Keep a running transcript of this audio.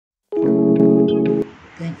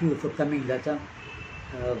thank you for coming, Lata.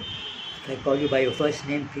 If I call you by your first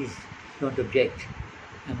name, please don't object.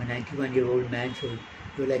 I'm a 91-year-old man, so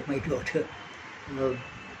you're like my daughter. Uh,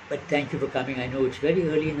 but thank you for coming. I know it's very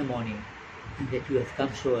early in the morning and that you have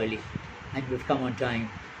come so early and you've come on time.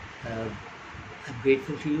 I'm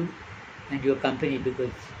grateful to you and your company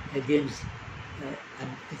because Healthians,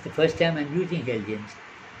 it's the first time I'm using Healthians.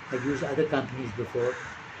 I've used other companies before.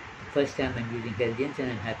 The first time I'm using Healthians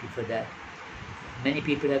and I'm happy for that. Many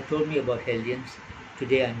people have told me about Healthians.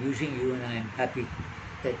 Today I'm using you and I'm happy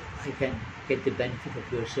that I can get the benefit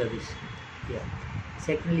of your service here.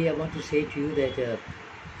 Secondly, I want to say to you that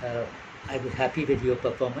I was happy with your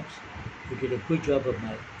performance. You did a good job of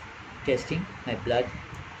my testing, my blood.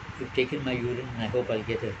 You've taken my urine and I hope I'll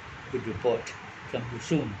get a good report from you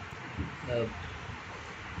soon.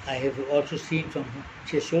 I have also seen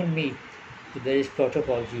she has shown me the various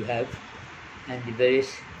protocols you have and the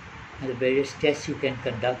various tests you can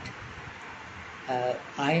conduct.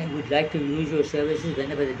 I would like to use your services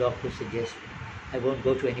whenever the doctor suggests. I won't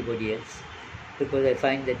go to anybody else because I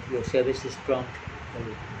find that your service is prompt,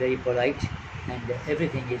 very polite, and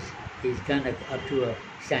everything is done up to a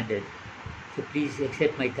standard. So please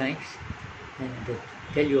accept my thanks and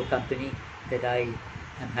tell your company that I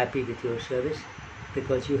am happy with your service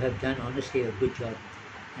because you have done honestly a good job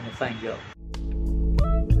and a fine job.